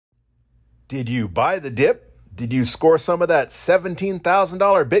Did you buy the dip? Did you score some of that $17,000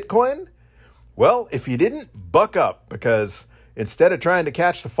 Bitcoin? Well, if you didn't, buck up, because instead of trying to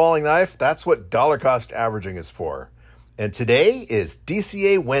catch the falling knife, that's what dollar cost averaging is for. And today is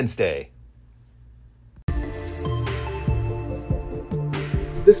DCA Wednesday.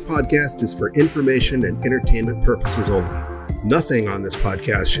 This podcast is for information and entertainment purposes only. Nothing on this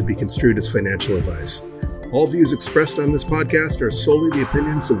podcast should be construed as financial advice. All views expressed on this podcast are solely the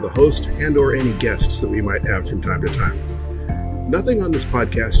opinions of the host and or any guests that we might have from time to time. Nothing on this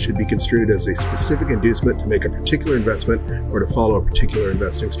podcast should be construed as a specific inducement to make a particular investment or to follow a particular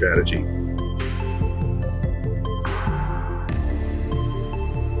investing strategy.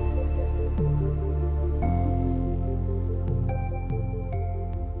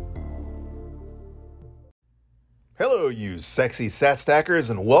 Hello, you sexy sat stackers,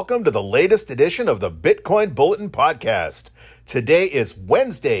 and welcome to the latest edition of the Bitcoin Bulletin Podcast. Today is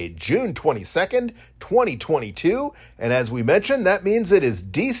Wednesday, June 22nd, 2022, and as we mentioned, that means it is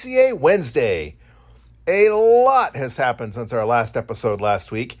DCA Wednesday. A lot has happened since our last episode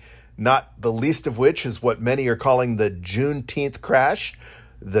last week, not the least of which is what many are calling the Juneteenth crash,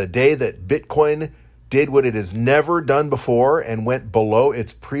 the day that Bitcoin did what it has never done before and went below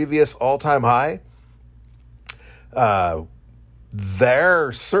its previous all-time high.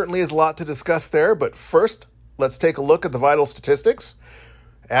 There certainly is a lot to discuss there, but first, let's take a look at the vital statistics.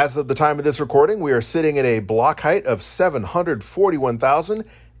 As of the time of this recording, we are sitting at a block height of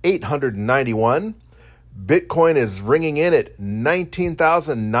 741,891. Bitcoin is ringing in at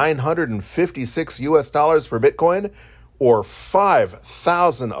 19,956 US dollars per Bitcoin, or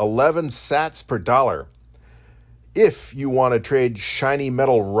 5,011 sats per dollar. If you want to trade shiny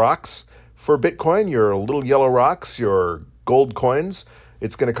metal rocks for Bitcoin, your little yellow rocks, your gold coins,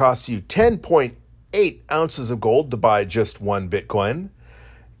 it's going to cost you 10.8 ounces of gold to buy just one Bitcoin.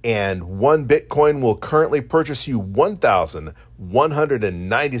 And one Bitcoin will currently purchase you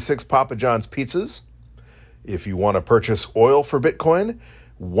 1,196 Papa John's pizzas. If you want to purchase oil for Bitcoin,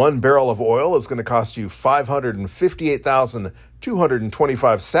 one barrel of oil is going to cost you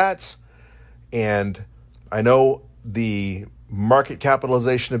 558,225 sats. And I know the market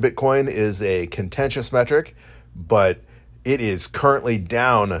capitalization of Bitcoin is a contentious metric, but it is currently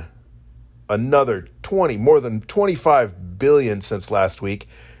down another more than 25 billion since last week,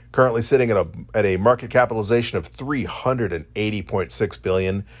 currently sitting at a market capitalization of 380.6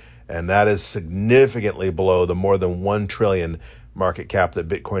 billion, and that is significantly below the more than 1 trillion market cap that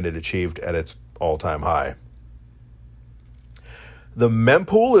Bitcoin had achieved at its all-time high. The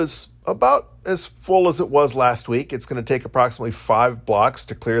mempool is about as full as it was last week. It's going to take approximately 5 blocks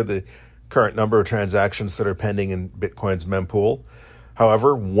to clear the current number of transactions that are pending in Bitcoin's mempool.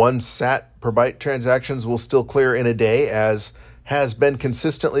 However, 1 sat per byte transactions will still clear in a day, as has been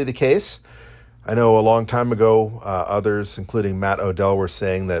consistently the case. I know a long time ago, others, including Matt Odell, were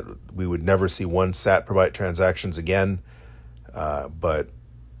saying that we would never see 1 sat per byte transactions again, but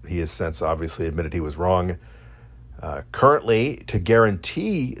he has since obviously admitted he was wrong. Currently, to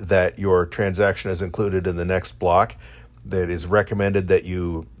guarantee that your transaction is included in the next block, that is recommended that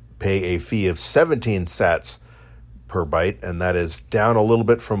you pay a fee of 17 sats per byte, and that is down a little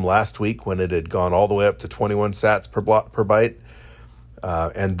bit from last week when it had gone all the way up to 21 sats per byte.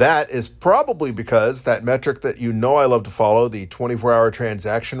 And that is probably because that metric that you know I love to follow, the 24-hour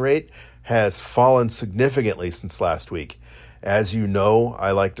transaction rate, has fallen significantly since last week. As you know, I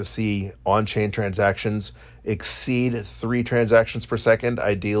like to see on-chain transactions exceed 3 transactions per second,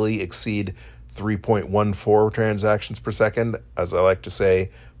 ideally exceed 3.14 transactions per second, as I like to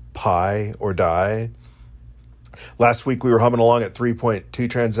say, pi or die. Last week we were humming along at 3.2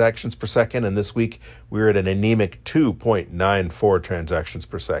 transactions per second, and this week we were at an anemic 2.94 transactions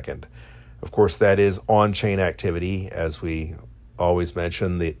per second. Of course, that is on-chain activity, as we always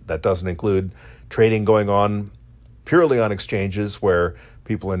mention. That doesn't include trading going on purely on exchanges where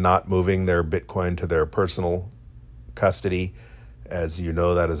people are not moving their Bitcoin to their personal custody. As you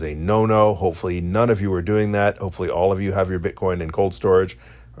know, that is a no-no. Hopefully none of you are doing that. Hopefully all of you have your Bitcoin in cold storage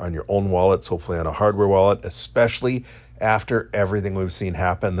on your own wallets, hopefully on a hardware wallet, especially after everything we've seen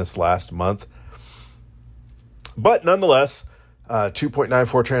happen this last month. But nonetheless,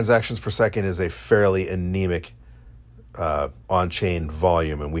 2.94 transactions per second is a fairly anemic on-chain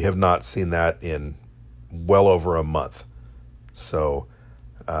volume, and we have not seen that in well over a month. So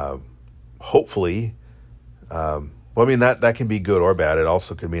hopefully, that can be good or bad. It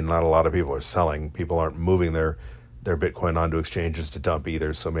also could mean not a lot of people are selling. People aren't moving their Bitcoin onto exchanges to dump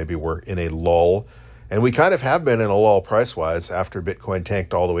either. So maybe we're in a lull And we kind of have been in a lull price-wise. After Bitcoin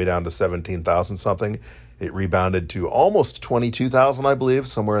tanked all the way down to 17,000 something, it rebounded to almost 22,000, I believe,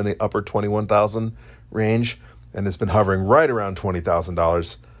 somewhere in the upper 21,000 range, and it's been hovering right around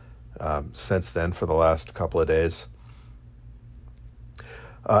 $20,000 since then for the last couple of days.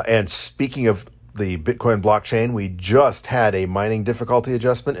 And speaking of the Bitcoin blockchain, we just had a mining difficulty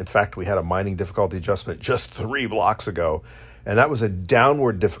adjustment. In fact, we had a mining difficulty adjustment just 3 blocks ago, and that was a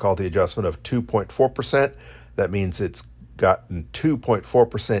downward difficulty adjustment of 2.4%. That means it's gotten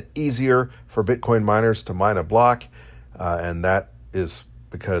 2.4% easier for Bitcoin miners to mine a block, and that is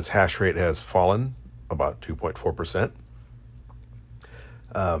because hash rate has fallen about 2.4%.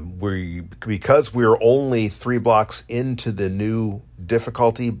 Because we're only 3 blocks into the new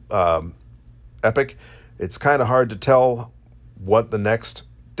difficulty epoch, it's kind of hard to tell what the next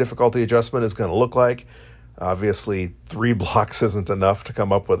difficulty adjustment is going to look like. Obviously, 3 blocks isn't enough to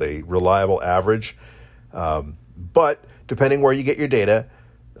come up with a reliable average, but depending where you get your data,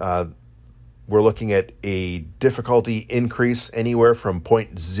 we're looking at a difficulty increase anywhere from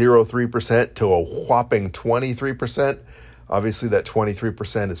 0.03% to a whopping 23%. Obviously, that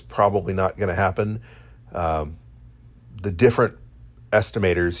 23% is probably not going to happen. The different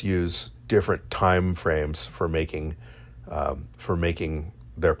estimators use different time frames for making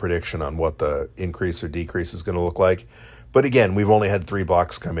their prediction on what the increase or decrease is going to look like. But again, we've only had 3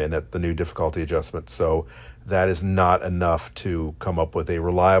 blocks come in at the new difficulty adjustment, so that is not enough to come up with a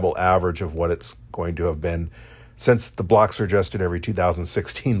reliable average of what it's going to have been. Since the blocks are adjusted every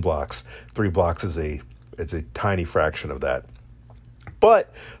 2016 blocks, 3 blocks is a tiny fraction of that.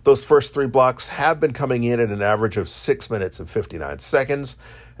 But those first 3 blocks have been coming in at an average of 6 minutes and 59 seconds,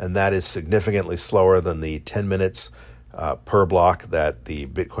 and that is significantly slower than the 10 minutes per block that the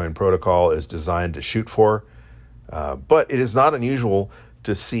Bitcoin protocol is designed to shoot for. But it is not unusual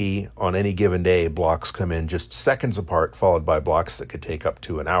to see on any given day blocks come in just seconds apart, followed by blocks that could take up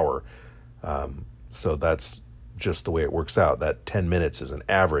to an hour. So that's just the way it works out. That 10 minutes is an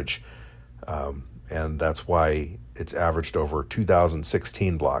average, and that's why it's averaged over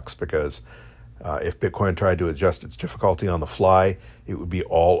 2016 blocks, because if Bitcoin tried to adjust its difficulty on the fly, it would be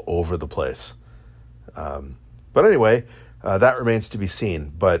all over the place. But anyway, that remains to be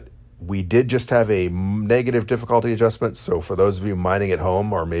seen. But we did just have a negative difficulty adjustment. So for those of you mining at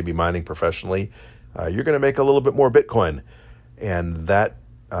home or maybe mining professionally, you're going to make a little bit more Bitcoin. And that,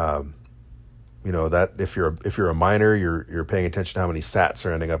 that if you're a miner, you're paying attention to how many sats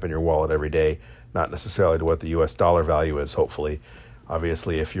are ending up in your wallet every day, not necessarily to what the US dollar value is, hopefully.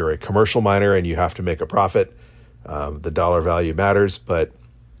 Obviously, if you're a commercial miner and you have to make a profit, the dollar value matters. But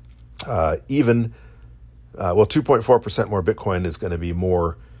 2.4% more Bitcoin is going to be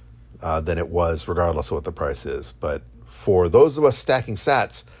more than it was, regardless of what the price is. But for those of us stacking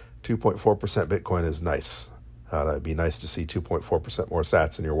sats, 2.4% Bitcoin is nice. That would be nice to see 2.4% more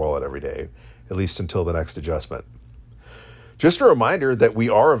sats in your wallet every day, at least until the next adjustment. Just a reminder that we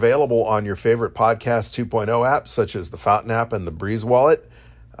are available on your favorite Podcast 2.0 apps, such as the Fountain app and the Breeze wallet.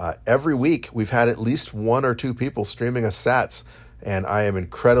 Every week, we've had at least 1 or 2 people streaming us sats, and I am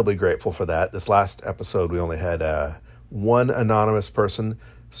incredibly grateful for that. This last episode, we only had 1 anonymous person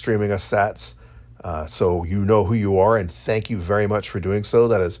streaming us sats. So you know who you are, and thank you very much for doing so.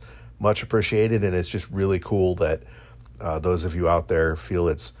 That is much appreciated, and it's just really cool that those of you out there feel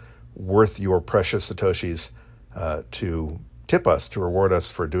it's worth your precious Satoshis to tip us, to reward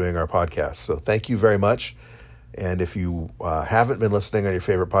us for doing our podcast. So thank you very much. And if you haven't been listening on your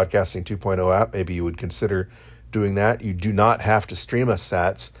favorite Podcasting 2.0 app, maybe you would consider doing that. You do not have to stream us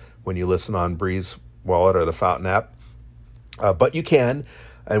sats when you listen on Breeze Wallet or the Fountain app, but you can.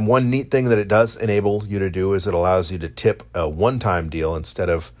 And one neat thing that it does enable you to do is it allows you to tip a one-time deal instead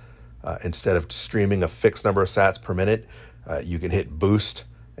of streaming a fixed number of sats per minute. You can hit boost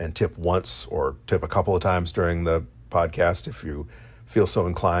and tip once or tip a couple of times during the podcast if you feel so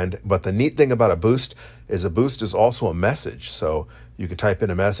inclined. But the neat thing about a boost is also a message. So you can type in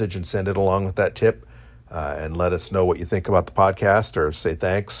a message and send it along with that tip and let us know what you think about the podcast, or say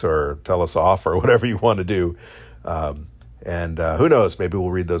thanks, or tell us off, or whatever you want to do. And who knows, maybe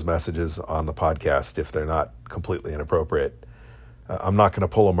we'll read those messages on the podcast if they're not completely inappropriate. I'm not going to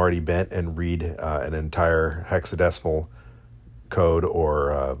pull a Marty Bent and read an entire hexadecimal code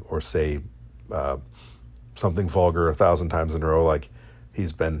or say something vulgar 1,000 times in a row like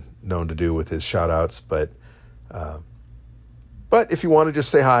he's been known to do with his shout outs. But if you want to just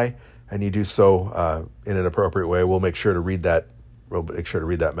say hi and you do so in an appropriate way, we'll make sure to read that. We'll make sure to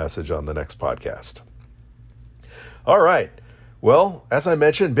read that message on the next podcast. All right. Well, as I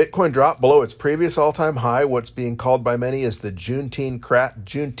mentioned, Bitcoin dropped below its previous all-time high, what's being called by many as the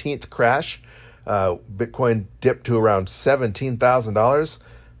Juneteenth crash. Bitcoin dipped to around $17,000.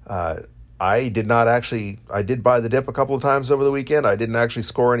 I did buy the dip a couple of times over the weekend. I didn't actually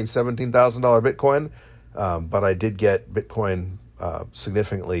score any $17,000 Bitcoin, but I did get Bitcoin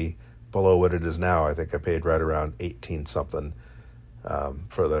significantly below what it is now. I think I paid right around 18 something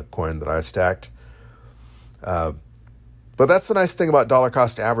for the coin that I stacked. But that's the nice thing about dollar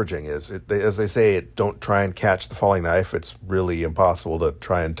cost averaging is, as they say, don't try and catch the falling knife. It's really impossible to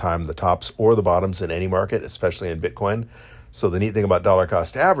try and time the tops or the bottoms in any market, especially in Bitcoin. So the neat thing about dollar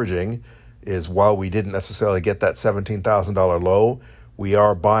cost averaging is while we didn't necessarily get that $17,000 low, we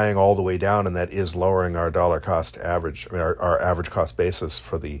are buying all the way down, and that is lowering our dollar cost average, our average cost basis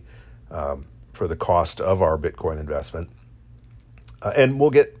for the cost of our Bitcoin investment. And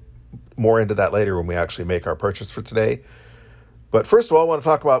we'll get more into that later when we actually make our purchase for today. But first of all, I want to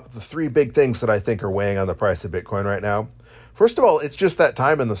talk about the three big things that I think are weighing on the price of Bitcoin right now. First of all, it's just that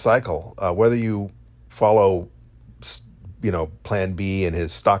time in the cycle. Whether you follow, Plan B and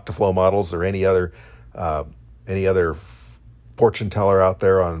his stock to flow models or any other fortune teller out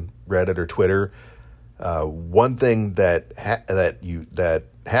there on Reddit or Twitter, one thing that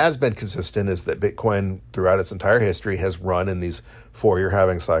has been consistent is that Bitcoin throughout its entire history has run in these 4-year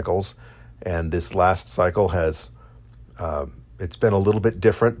halving cycles, and this last cycle has. It's been a little bit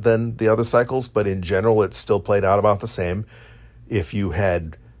different than the other cycles, but in general, it's still played out about the same. If you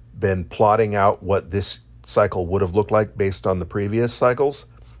had been plotting out what this cycle would have looked like based on the previous cycles,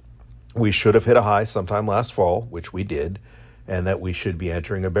 we should have hit a high sometime last fall, which we did, and that we should be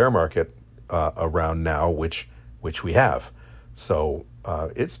entering a bear market around now, which we have. So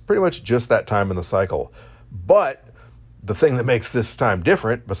it's pretty much just that time in the cycle. But the thing that makes this time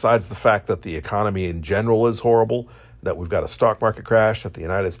different, besides the fact that the economy in general is horrible, that we've got a stock market crash, that the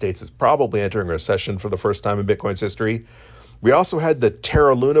United States is probably entering a recession for the first time in Bitcoin's history. We also had the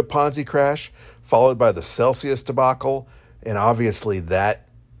Terra Luna Ponzi crash, followed by the Celsius debacle, and obviously that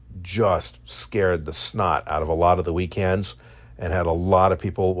just scared the snot out of a lot of the weekends and had a lot of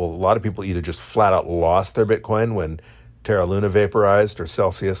people either just flat out lost their Bitcoin when Terra Luna vaporized or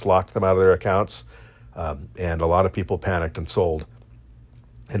Celsius locked them out of their accounts, and a lot of people panicked and sold.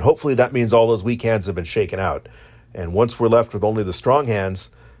 And hopefully that means all those weak hands have been shaken out. And once we're left with only the strong hands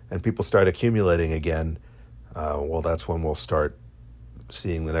and people start accumulating again, that's when we'll start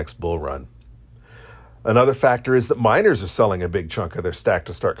seeing the next bull run. Another factor is that miners are selling a big chunk of their stack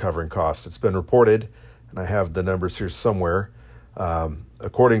to start covering costs. It's been reported, and I have the numbers here somewhere,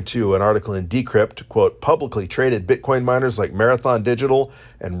 according to an article in Decrypt, quote, publicly traded Bitcoin miners like Marathon Digital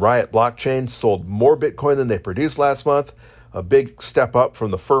and Riot Blockchain sold more Bitcoin than they produced last month, a big step up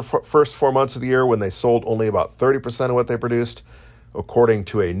from the first 4 months of the year when they sold only about 30% of what they produced, according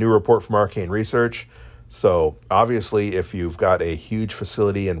to a new report from Arcane Research. So obviously, if you've got a huge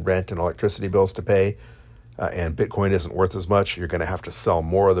facility and rent and electricity bills to pay, and Bitcoin isn't worth as much, you're going to have to sell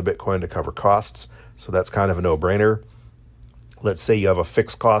more of the Bitcoin to cover costs. So that's kind of a no-brainer. Let's say you have a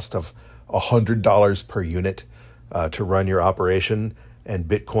fixed cost of $100 per unit to run your operation, and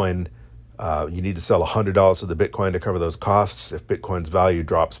Bitcoin, you need to sell $100 of the Bitcoin to cover those costs. If Bitcoin's value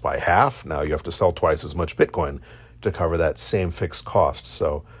drops by half, now you have to sell twice as much Bitcoin to cover that same fixed cost.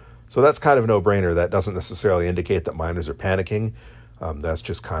 So that's kind of a no-brainer. That doesn't necessarily indicate that miners are panicking. That's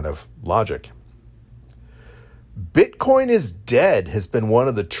just kind of logic. Bitcoin is dead has been one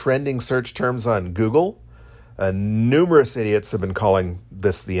of the trending search terms on Google. Numerous idiots have been calling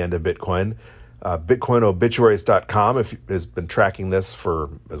this the end of Bitcoin. BitcoinObituaries.com has been tracking this for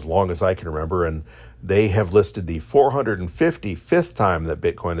as long as I can remember, and they have listed the 455th time that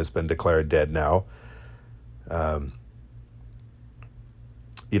Bitcoin has been declared dead now. A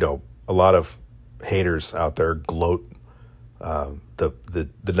lot of haters out there gloat. The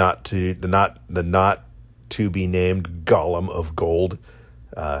not to be named Golem of Gold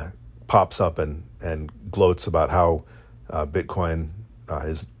pops up and gloats about how Bitcoin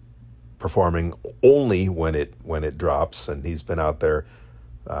is performing only when it drops, and he's been out there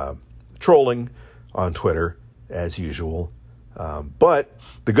trolling on Twitter as usual. But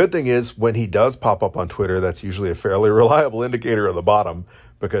the good thing is when he does pop up on Twitter, that's usually a fairly reliable indicator of the bottom,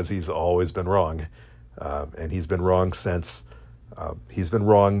 because he's always been wrong. And he's been wrong since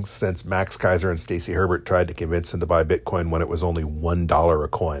Max Kaiser and Stacey Herbert tried to convince him to buy Bitcoin when it was only $1 a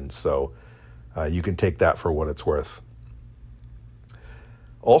coin. So you can take that for what it's worth.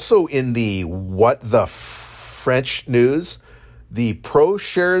 Also in the What the French news, the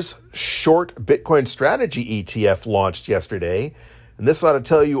ProShares Short Bitcoin Strategy ETF launched yesterday. And this ought to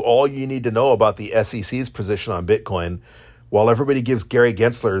tell you all you need to know about the SEC's position on Bitcoin. While everybody gives Gary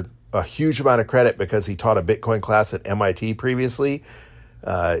Gensler a huge amount of credit because he taught a Bitcoin class at MIT previously,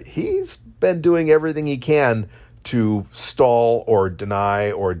 He's been doing everything he can to stall or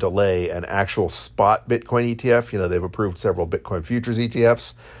deny or delay an actual spot Bitcoin ETF. They've approved several Bitcoin futures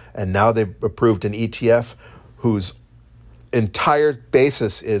ETFs, and now they've approved an ETF whose entire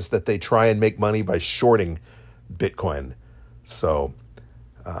basis is that they try and make money by shorting Bitcoin. So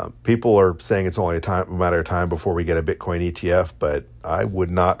people are saying it's only a matter of time before we get a Bitcoin ETF, but I would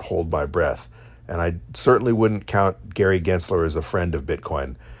not hold my breath. And I certainly wouldn't count Gary Gensler as a friend of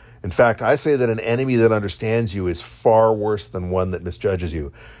Bitcoin. In fact, I say that an enemy that understands you is far worse than one that misjudges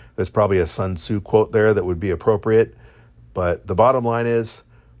you. There's probably a Sun Tzu quote there that would be appropriate. But the bottom line is,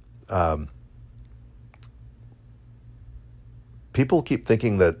 people keep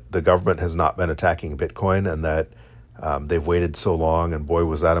thinking that the government has not been attacking Bitcoin and that they've waited so long, and boy,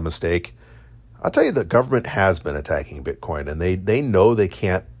 was that a mistake. I'll tell you, the government has been attacking Bitcoin, and they know they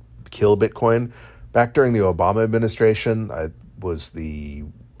can't kill Bitcoin. Back during the Obama administration, I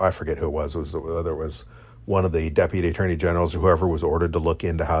forget who it was, whether it was one of the deputy attorney generals or whoever was ordered to look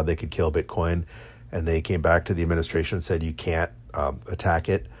into how they could kill Bitcoin, and they came back to the administration and said, you can't attack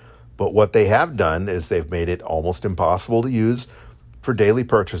it. But what they have done is they've made it almost impossible to use for daily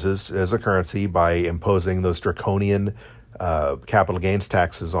purchases as a currency by imposing those draconian capital gains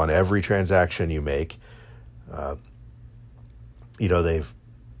taxes on every transaction you make. They've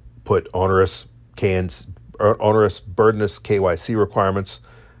put onerous, burdenous KYC requirements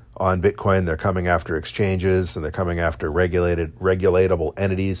on Bitcoin. They're coming after exchanges, and they're coming after regulatable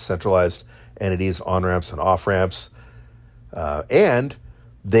entities, centralized entities, on-ramps and off-ramps. And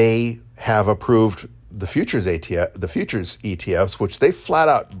they have approved the futures ETFs, which they flat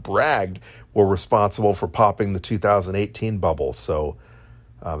out bragged were responsible for popping the 2018 bubble. So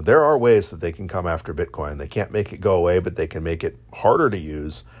there are ways that they can come after Bitcoin. They can't make it go away, but they can make it harder to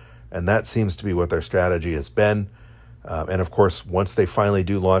use. And that seems to be what their strategy has been. And of course, once they finally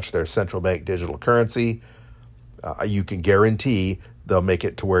do launch their central bank digital currency, you can guarantee they'll make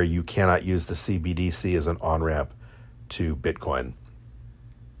it to where you cannot use the CBDC as an on-ramp to Bitcoin.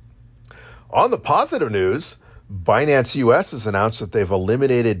 On the positive news, Binance US has announced that they've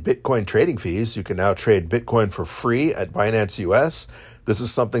eliminated Bitcoin trading fees. You can now trade Bitcoin for free at Binance US. This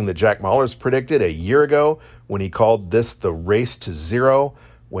is something that Jack Mallers predicted a year ago when he called this the race to zero,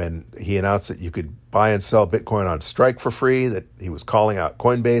 when he announced that you could buy and sell Bitcoin on Strike for free, that he was calling out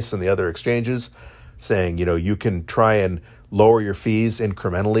Coinbase and the other exchanges, saying, you can try and lower your fees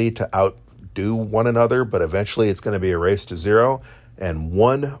incrementally to outdo one another, but eventually it's going to be a race to zero. And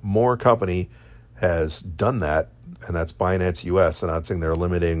one more company has done that, and that's Binance US, announcing they're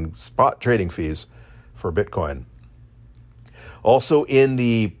eliminating spot trading fees for Bitcoin. Also, in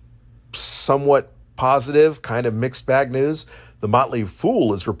the somewhat positive, kind of mixed bag news, the Motley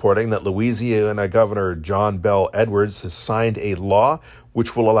Fool is reporting that Louisiana Governor John Bel Edwards has signed a law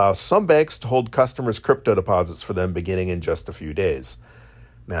which will allow some banks to hold customers' crypto deposits for them beginning in just a few days.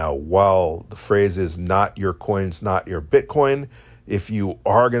 Now, while the phrase is not your coins, not your Bitcoin, if you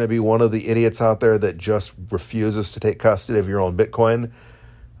are going to be one of the idiots out there that just refuses to take custody of your own Bitcoin,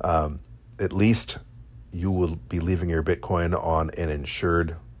 at least you will be leaving your Bitcoin on an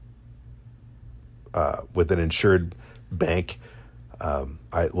insured, with an insured bank.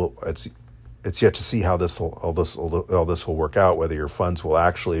 It's yet to see how all this will work out. Whether your funds will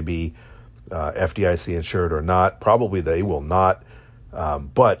actually be FDIC insured or not. Probably they will not,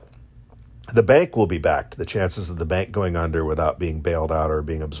 but the bank will be backed. The chances of the bank going under without being bailed out or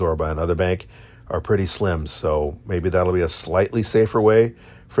being absorbed by another bank are pretty slim. So maybe that'll be a slightly safer way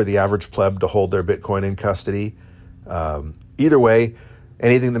for the average pleb to hold their Bitcoin in custody. Either way,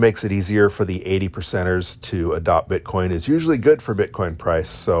 anything that makes it easier for the 80%ers to adopt Bitcoin is usually good for Bitcoin price.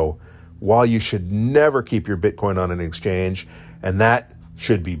 So while you should never keep your Bitcoin on an exchange, and that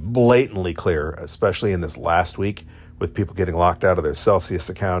should be blatantly clear, especially in this last week with people getting locked out of their Celsius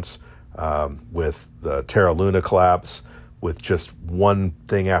accounts, with the Terra Luna collapse, with just one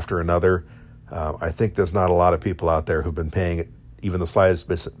thing after another. I think there's not a lot of people out there who've been paying even the slightest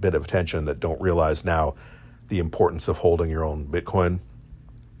bit of attention that don't realize now the importance of holding your own Bitcoin.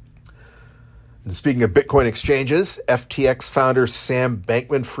 And speaking of Bitcoin exchanges, FTX founder Sam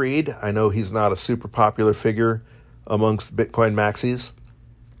Bankman-Fried, I know he's not a super popular figure amongst Bitcoin maxis,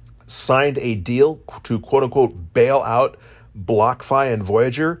 signed a deal to quote-unquote bail out BlockFi and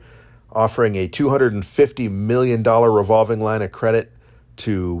Voyager, offering a $250 million revolving line of credit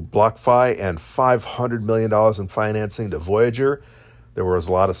to BlockFi and $500 million in financing to Voyager. There was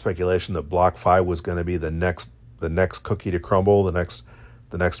a lot of speculation that BlockFi was going to be the next cookie to crumble, the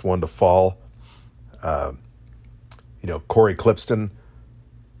next one to fall. Corey Clipston,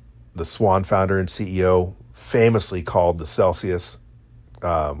 the Swan founder and CEO, famously called the Celsius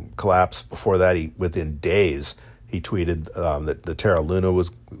collapse. Before that, within days he tweeted that the Terra Luna was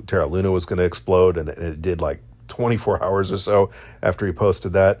going to explode, and it did like 24 hours or so after he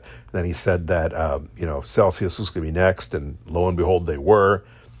posted that. And then he said that Celsius was going to be next, and lo and behold, they were.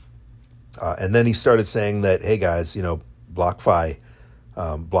 And then he started saying that, hey guys, BlockFi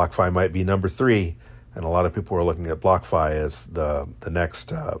might be number 3, and a lot of people were looking at BlockFi as the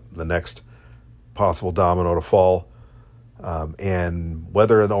next possible domino to fall. And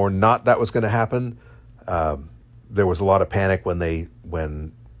whether or not that was going to happen, there was a lot of panic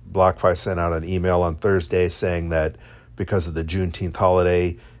when BlockFi sent out an email on Thursday saying that because of the Juneteenth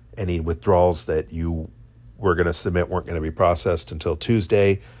holiday, any withdrawals that you were going to submit weren't going to be processed until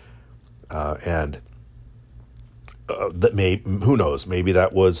Tuesday. Who knows? Maybe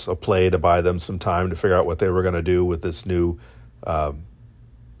that was a play to buy them some time to figure out what they were going to do with this new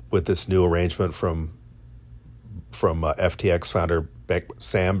arrangement from FTX founder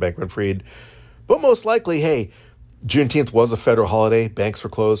Sam Bankman-Fried. But most likely, hey, Juneteenth was a federal holiday. Banks were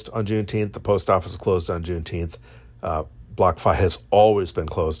closed on Juneteenth. The post office was closed on Juneteenth. BlockFi has always been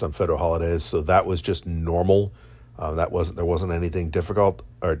closed on federal holidays, so that was just normal. There wasn't anything difficult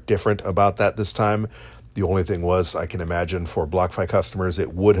or different about that this time. The only thing was, I can imagine for BlockFi customers,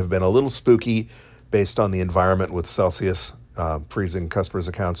 it would have been a little spooky based on the environment with Celsius freezing customers'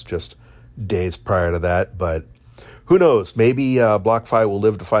 accounts just days prior to that. But who knows? Maybe BlockFi will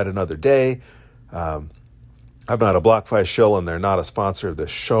live to fight another day. I'm not a BlockFi shill, and they're not a sponsor of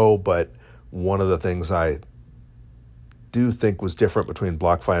this show, but one of the things I do think was different between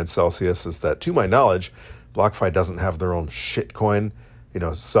BlockFi and Celsius is that, to my knowledge, BlockFi doesn't have their own shitcoin.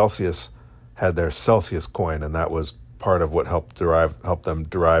 Celsius had their Celsius coin, and that was part of what helped them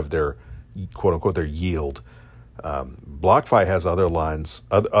derive their quote unquote their yield. BlockFi has other lines,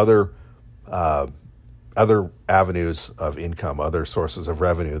 other avenues of income, other sources of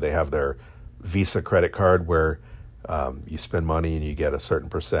revenue. They have their Visa credit card where you spend money and you get a certain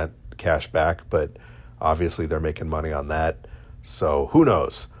percent cash back, but obviously they're making money on that. So who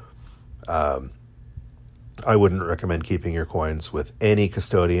knows? I wouldn't recommend keeping your coins with any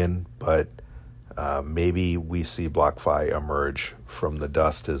custodian, but maybe we see BlockFi emerge from the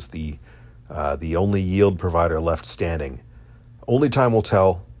dust as the only yield provider left standing. Only time will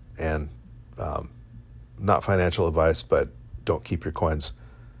tell, and not financial advice, but don't keep your coins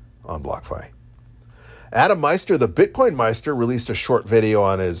on BlockFi. Adam Meister, the Bitcoin Meister, released a short video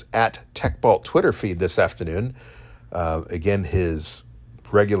on his @TechBalt Twitter feed this afternoon. Again, his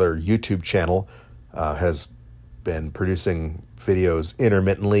regular YouTube channel has been producing videos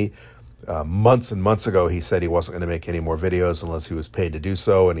intermittently. Months and months ago, he said he wasn't going to make any more videos unless he was paid to do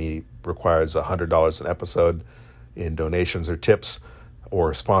so, and he requires $100 an episode in donations or tips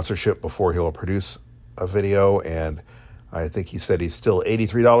or sponsorship before he'll produce a video. And I think he said he's still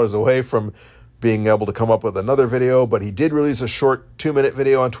 $83 away from being able to come up with another video, but he did release a short 2-minute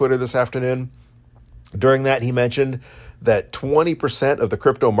video on Twitter this afternoon. During that, he mentioned that 20% of the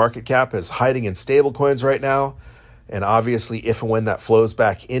crypto market cap is hiding in stablecoins right now. And obviously, if and when that flows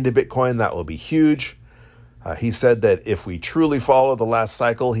back into Bitcoin, that will be huge. He said that if we truly follow the last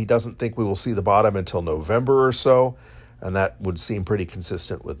cycle, he doesn't think we will see the bottom until November or so. And that would seem pretty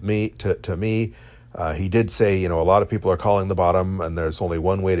consistent with me to me. He did say, a lot of people are calling the bottom, and there's only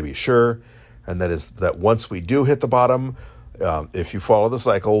one way to be sure. And that is that once we do hit the bottom, if you follow the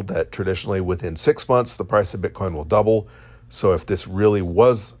cycle, that traditionally within 6 months, the price of Bitcoin will double. So if this really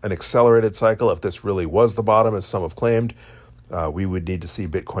was an accelerated cycle, if this really was the bottom, as some have claimed, we would need to see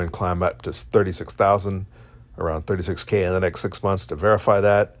Bitcoin climb up to 36,000, around 36K in the next 6 months to verify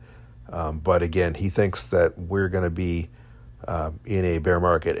that. But again, he thinks that we're going to be in a bear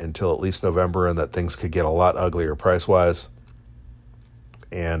market until at least November, and that things could get a lot uglier price-wise.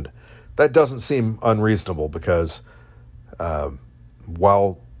 And that doesn't seem unreasonable because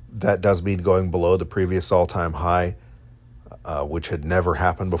while that does mean going below the previous all-time high, which had never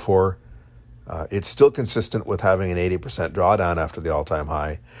happened before, it's still consistent with having an 80% drawdown after the all-time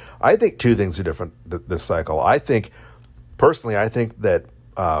high. I think two things are different this cycle. I think that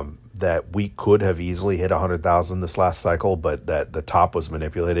that we could have easily hit 100,000 this last cycle, but that the top was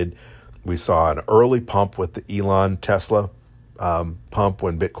manipulated. We saw an early pump with the Elon Tesla pump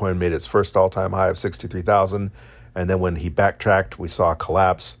when Bitcoin made its first all-time high of 63,000. And then when he backtracked, we saw a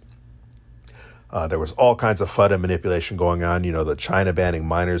collapse. There was all kinds of FUD and manipulation going on, the China banning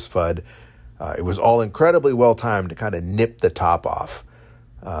miners FUD. It was all incredibly well-timed to kind of nip the top off.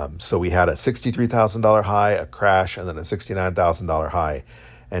 So we had a $63,000 high, a crash, and then a $69,000 high.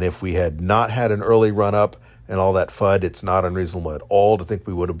 And if we had not had an early run-up and all that FUD, it's not unreasonable at all to think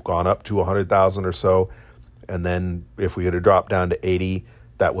we would have gone up to 100,000 or so. And then if we had dropped down to 80,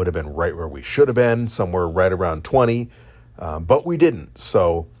 that would have been right where we should have been, somewhere right around 20. But we didn't.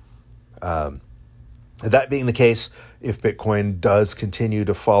 So that being the case, if Bitcoin does continue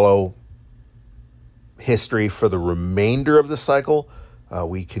to follow history for the remainder of the cycle,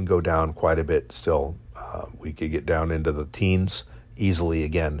 we can go down quite a bit still. We could get down into the teens easily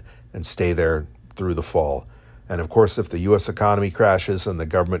again and stay there through the fall. And of course, if the U.S. economy crashes and the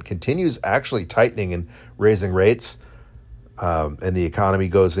government continues actually tightening and raising rates, and the economy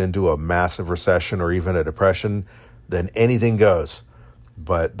goes into a massive recession or even a depression, then anything goes.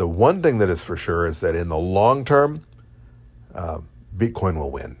 But the one thing that is for sure is that in the long term, Bitcoin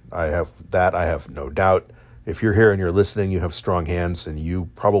will win. I have no doubt. If you're here and you're listening, you have strong hands and you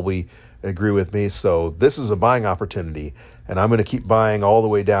probably agree with me. So this is a buying opportunity, and I'm going to keep buying all the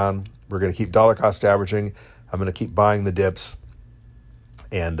way down. We're going to keep dollar cost averaging. I'm going to keep buying the dips.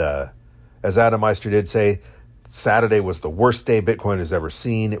 And as Adam Meister did say, Saturday was the worst day Bitcoin has ever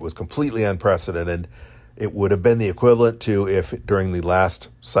seen. It was completely unprecedented. It would have been the equivalent to if during the last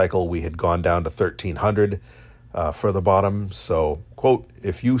cycle we had gone down to 1,300 for the bottom. So, quote,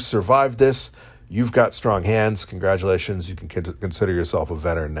 if you survived this, you've got strong hands. Congratulations. You can consider yourself a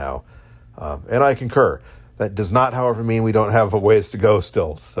veteran now. And I concur. That does not, however, mean we don't have a ways to go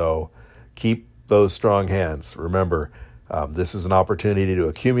still. So keep those strong hands. Remember, this is an opportunity to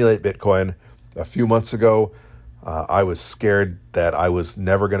accumulate Bitcoin. A few months ago, I was scared that I was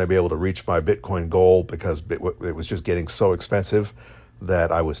never going to be able to reach my Bitcoin goal because it was just getting so expensive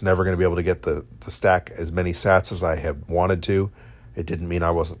that I was never going to be able to get the stack as many sats as I had wanted to. It didn't mean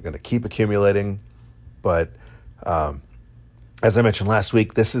I wasn't going to keep accumulating. But as I mentioned last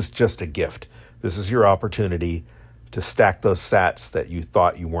week, this is just a gift. This is your opportunity to stack those sats that you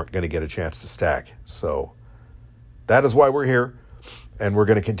thought you weren't going to get a chance to stack. So that is why we're here. And we're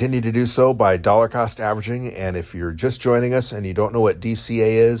going to continue to do so by dollar cost averaging. And if you're just joining us and you don't know what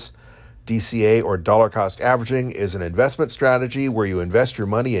DCA is, DCA, or dollar cost averaging, is an investment strategy where you invest your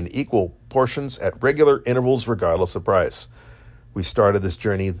money in equal portions at regular intervals regardless of price. We started this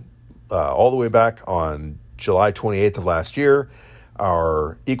journey all the way back on July 28th of last year.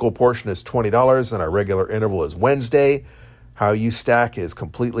 Our equal portion is $20 and our regular interval is Wednesday. How you stack is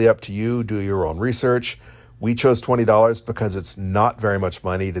completely up to you. Do your own research. We chose $20 because it's not very much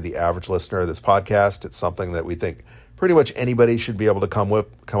money to the average listener of this podcast. It's something that we think pretty much anybody should be able to come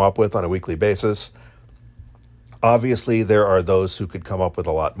up with on a weekly basis. Obviously, there are those who could come up with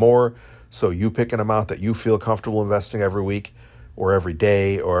a lot more. So you pick an amount that you feel comfortable investing every week or every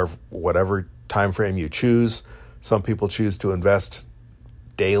day or whatever time frame you choose. Some people choose to invest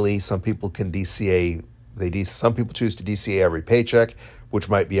daily. Some people can DCA. Some people choose to DCA every paycheck, which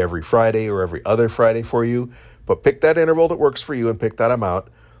might be every Friday or every other Friday for you. But pick that interval that works for you and pick that amount,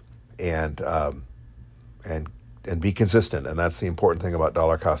 and be consistent. And that's the important thing about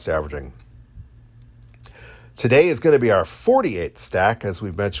dollar cost averaging. Today is going to be our 48th stack. As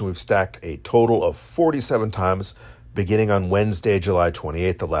we've mentioned, we've stacked a total of 47 times beginning on Wednesday, July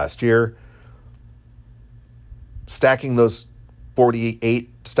 28th of last year. Stacking those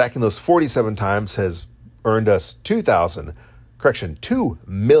 47 times has earned us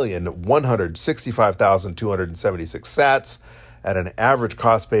 2,165,276 sats at an average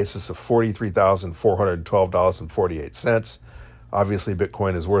cost basis of $43,412.48. Obviously,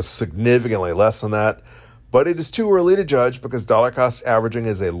 Bitcoin is worth significantly less than that, but it is too early to judge because dollar cost averaging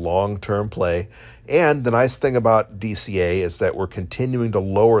is a long-term play. And the nice thing about DCA is that we're continuing to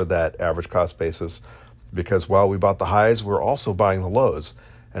lower that average cost basis because while we bought the highs, we're also buying the lows.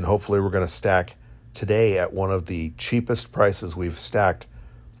 And hopefully we're going to stack today at one of the cheapest prices we've stacked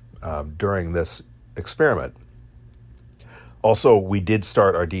during this experiment. Also, we did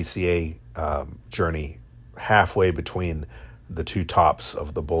start our DCA journey halfway between the two tops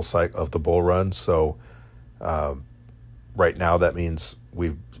of the bull cycle of the bull run. So right now that means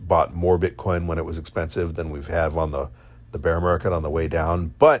we've bought more Bitcoin when it was expensive than we've had on the bear market on the way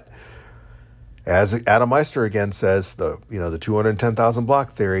down. But as Adam Meister again says, the 210,000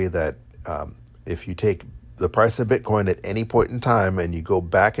 block theory that if you take the price of Bitcoin at any point in time and you go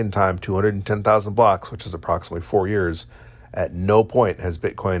back in time 210,000 blocks, which is approximately 4 years, at no point has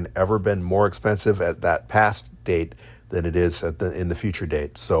Bitcoin ever been more expensive at that past date than it is in the future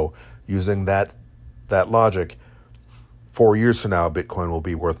date. So using that logic, 4 years from now, Bitcoin will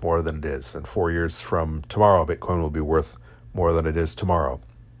be worth more than it is. And 4 years from tomorrow, Bitcoin will be worth more than it is tomorrow.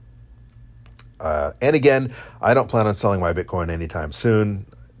 And again, I don't plan on selling my Bitcoin anytime soon.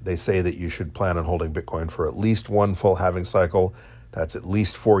 They say that you should plan on holding Bitcoin for at least one full halving cycle. That's at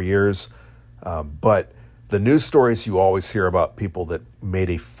least 4 years. But the news stories you always hear about people that made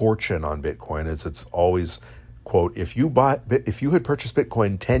a fortune on Bitcoin is it's always, quote, if you had purchased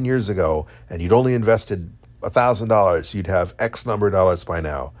Bitcoin 10 years ago and you'd only invested $1,000, you'd have X number of dollars by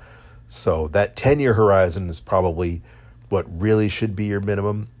now. So that 10-year horizon is probably what really should be your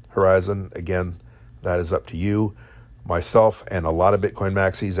minimum horizon. Again, that is up to you. Myself and a lot of Bitcoin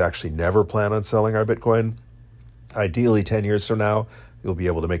maxis actually never plan on selling our Bitcoin. Ideally, 10 years from now, you'll be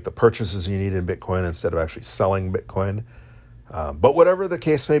able to make the purchases you need in Bitcoin instead of actually selling Bitcoin. But whatever the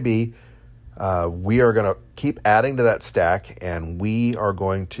case may be, we are going to keep adding to that stack, and we are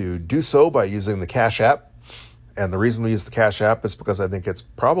going to do so by using the Cash App. And the reason we use the Cash App is because I think it's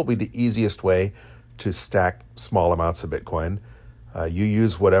probably the easiest way to stack small amounts of Bitcoin. You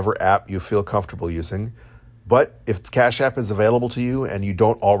use whatever app you feel comfortable using. But if the Cash App is available to you and you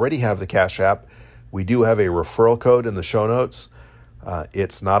don't already have the Cash App, we do have a referral code in the show notes.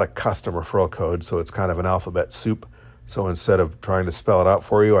 It's not a custom referral code, so it's kind of an alphabet soup. So instead of trying to spell it out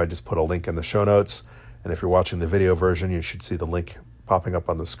for you, I just put a link in the show notes. And if you're watching the video version, you should see the link popping up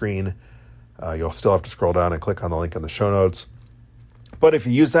on the screen. You'll still have to scroll down and click on the link in the show notes. But if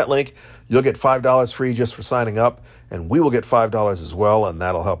you use that link, you'll get $5 free just for signing up, and we will get $5 as well, and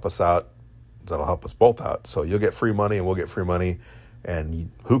that'll help us out. That'll help us both out. So you'll get free money, and we'll get free money,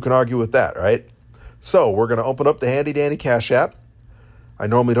 and who can argue with that, right? So we're going to open up the handy dandy Cash App. I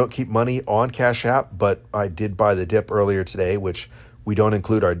normally don't keep money on Cash App, but I did buy the dip earlier today, which we don't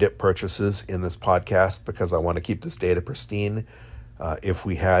include our dip purchases in this podcast because I want to keep this data pristine. If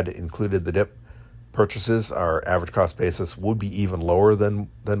we had included the dip purchases, our average cost basis would be even lower than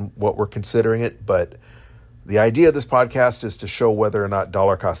what we're considering it. But the idea of this podcast is to show whether or not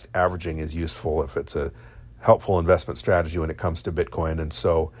dollar cost averaging is useful, if it's a helpful investment strategy when it comes to Bitcoin. And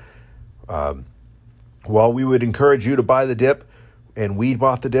so while we would encourage you to buy the dip, and we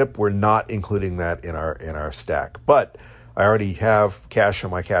bought the dip, we're not including that in our stack. But I already have cash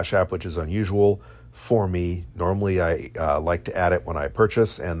on my Cash App, which is unusual for me. Normally, I like to add it when I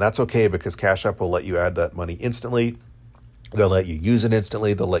purchase, and that's okay because Cash App will let you add that money instantly. They'll let you use it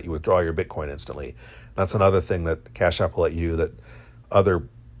instantly. They'll let you withdraw your Bitcoin instantly. That's another thing that Cash App will let you do that other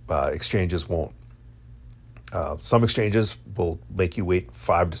exchanges won't. Some exchanges will make you wait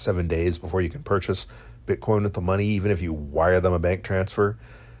 5 to 7 days before you can purchase Bitcoin with the money, even if you wire them a bank transfer.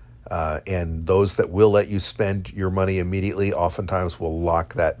 And those that will let you spend your money immediately oftentimes will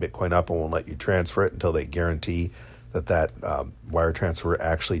lock that Bitcoin up and won't let you transfer it until they guarantee that wire transfer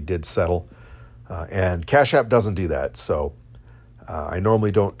actually did settle. And Cash App doesn't do that. So I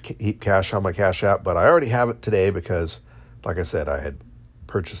normally don't keep cash on my Cash App, but I already have it today because, like I said, I had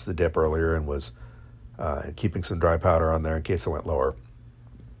purchased the dip earlier and was keeping some dry powder on there in case it went lower.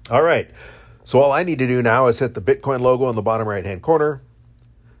 All right. So all I need to do now is hit the Bitcoin logo in the bottom right-hand corner,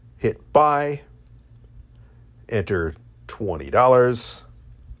 hit buy, enter $20,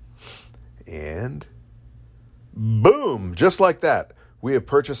 and boom, just like that, we have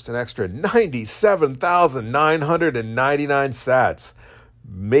purchased an extra 97,999 sats,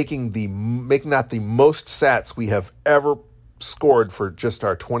 making that the most sats we have ever scored for just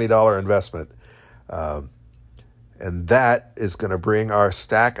our $20 investment. And that is going to bring our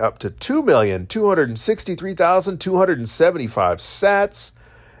stack up to 2,263,275 sats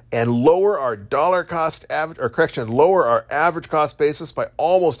and lower our lower our average cost basis by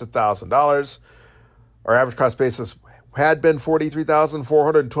almost $1,000. Our average cost basis had been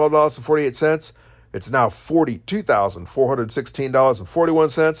 $43,412.48. It's now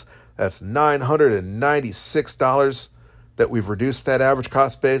 $42,416.41. That's $996 that we've reduced that average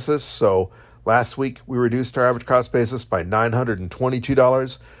cost basis. So last week, we reduced our average cost basis by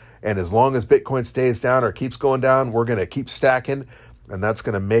 $922, and as long as Bitcoin stays down or keeps going down, we're going to keep stacking, and that's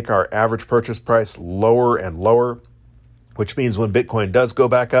going to make our average purchase price lower and lower, which means when Bitcoin does go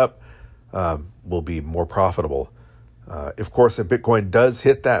back up, we'll be more profitable. Of course, if Bitcoin does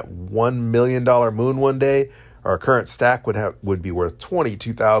hit that $1 million moon one day, our current stack would be worth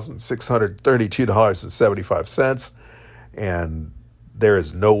 $22,632.75, and there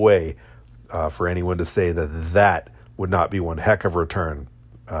is no way for anyone to say that would not be one heck of a return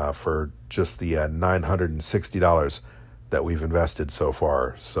for just the $960 that we've invested so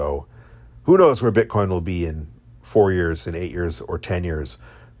far. So who knows where Bitcoin will be in 4 years, in 8 years, or 10 years.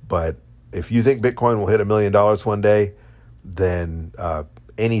 But if you think Bitcoin will hit $1 million one day, then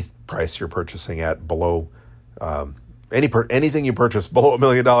any price you're purchasing at below, anything you purchase below $1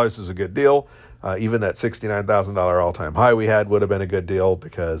 million is a good deal. Even that $69,000 all-time high we had would have been a good deal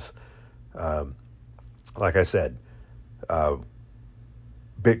because like I said,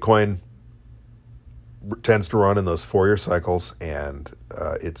 Bitcoin tends to run in those 4-year cycles, and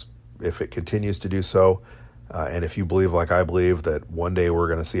if it continues to do so, And if you believe, like I believe, that one day we're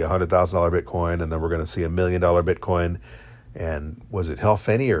going to see a $100,000 Bitcoin and then we're going to see $1 million Bitcoin, and was it Hal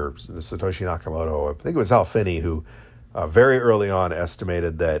Finney or Satoshi Nakamoto? I think it was Hal Finney who very early on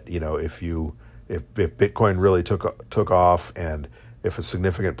estimated that, if Bitcoin really took off, and if a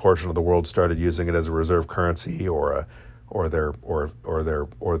significant portion of the world started using it as a reserve currency or their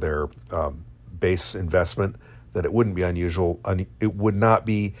base investment, that it wouldn't be unusual. It would not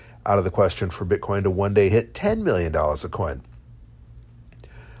be out of the question for Bitcoin to one day hit $10 million a coin.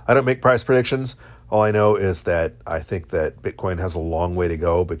 I don't make price predictions. All I know is that I think that Bitcoin has a long way to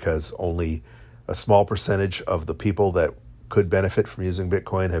go, because only a small percentage of the people that could benefit from using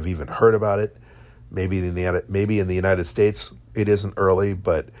Bitcoin have even heard about it. Maybe in the United States it isn't early,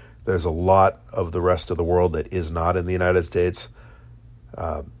 but there's a lot of the rest of the world that is not in the United States.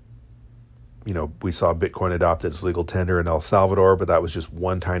 We saw Bitcoin adopted as legal tender in El Salvador, but that was just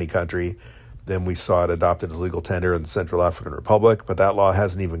one tiny country. Then we saw it adopted as legal tender in the Central African Republic, but that law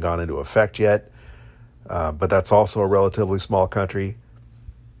hasn't even gone into effect yet. But that's also a relatively small country.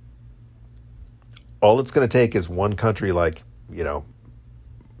 All it's going to take is one country like,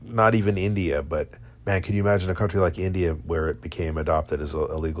 not even India, but man, can you imagine a country like India where it became adopted as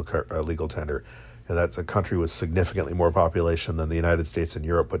a legal tender? And that's a country with significantly more population than the United States and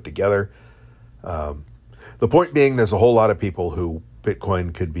Europe put together. The point being, there's a whole lot of people who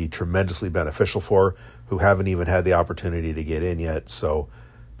Bitcoin could be tremendously beneficial for, who haven't even had the opportunity to get in yet. So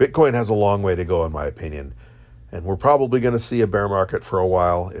Bitcoin has a long way to go, in my opinion. And we're probably going to see a bear market for a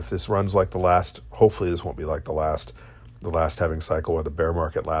while. If this runs like the last, hopefully this won't be like the last halving cycle where the bear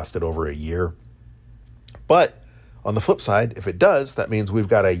market lasted over a year. But on the flip side, if it does, that means we've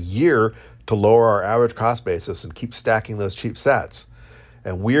got a year to lower our average cost basis and keep stacking those cheap sats.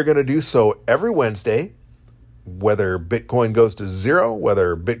 And we are going to do so every Wednesday, whether Bitcoin goes to zero,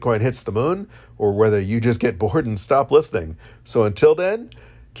 whether Bitcoin hits the moon, or whether you just get bored and stop listening. So until then,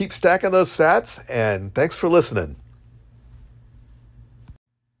 keep stacking those sats, and thanks for listening.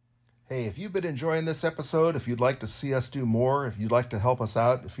 Hey, if you've been enjoying this episode, if you'd like to see us do more, if you'd like to help us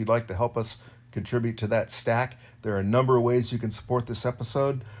out, if you'd like to help us contribute to that stack, there are a number of ways you can support this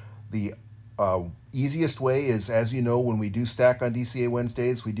episode. The easiest way is, as you know, when we do Stack on DCA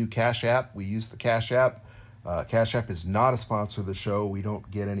Wednesdays, we do Cash App. We use the Cash App. Cash App is not a sponsor of the show. We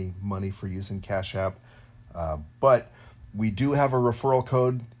don't get any money for using Cash App. But we do have a referral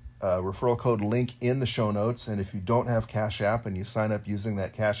code link in the show notes. And if you don't have Cash App and you sign up using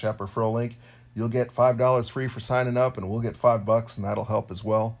that Cash App referral link, you'll get $5 free for signing up, and we'll get $5, and that'll help as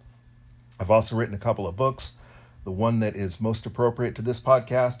well. I've also written a couple of books. The one that is most appropriate to this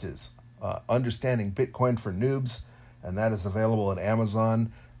podcast is Understanding Bitcoin for Noobs, and that is available at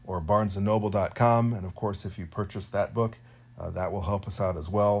Amazon or barnesandnoble.com. And of course, if you purchase that book, that will help us out as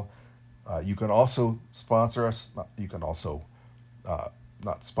well. You can also sponsor us. You can also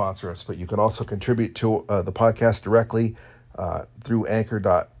not sponsor us, but you can also contribute to the podcast directly through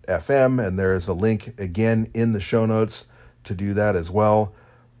anchor.fm. And there is a link again in the show notes to do that as well.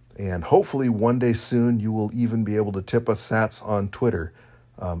 And hopefully one day soon, you will even be able to tip us sats on Twitter.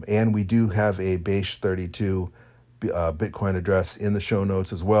 And we do have a Base32 Bitcoin address in the show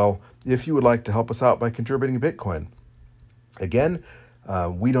notes as well, if you would like to help us out by contributing Bitcoin. Again,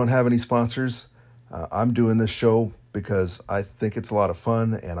 we don't have any sponsors. I'm doing this show because I think it's a lot of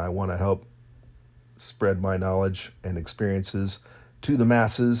fun, and I want to help spread my knowledge and experiences to the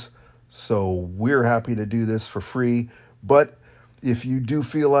masses. So we're happy to do this for free. But if you do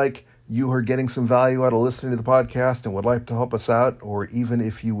feel like you are getting some value out of listening to the podcast and would like to help us out, or even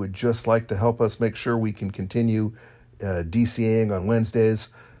if you would just like to help us make sure we can continue DCAing on Wednesdays,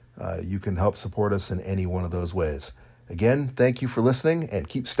 you can help support us in any one of those ways. Again, thank you for listening, and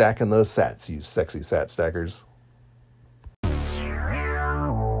keep stacking those sats, you sexy sat stackers.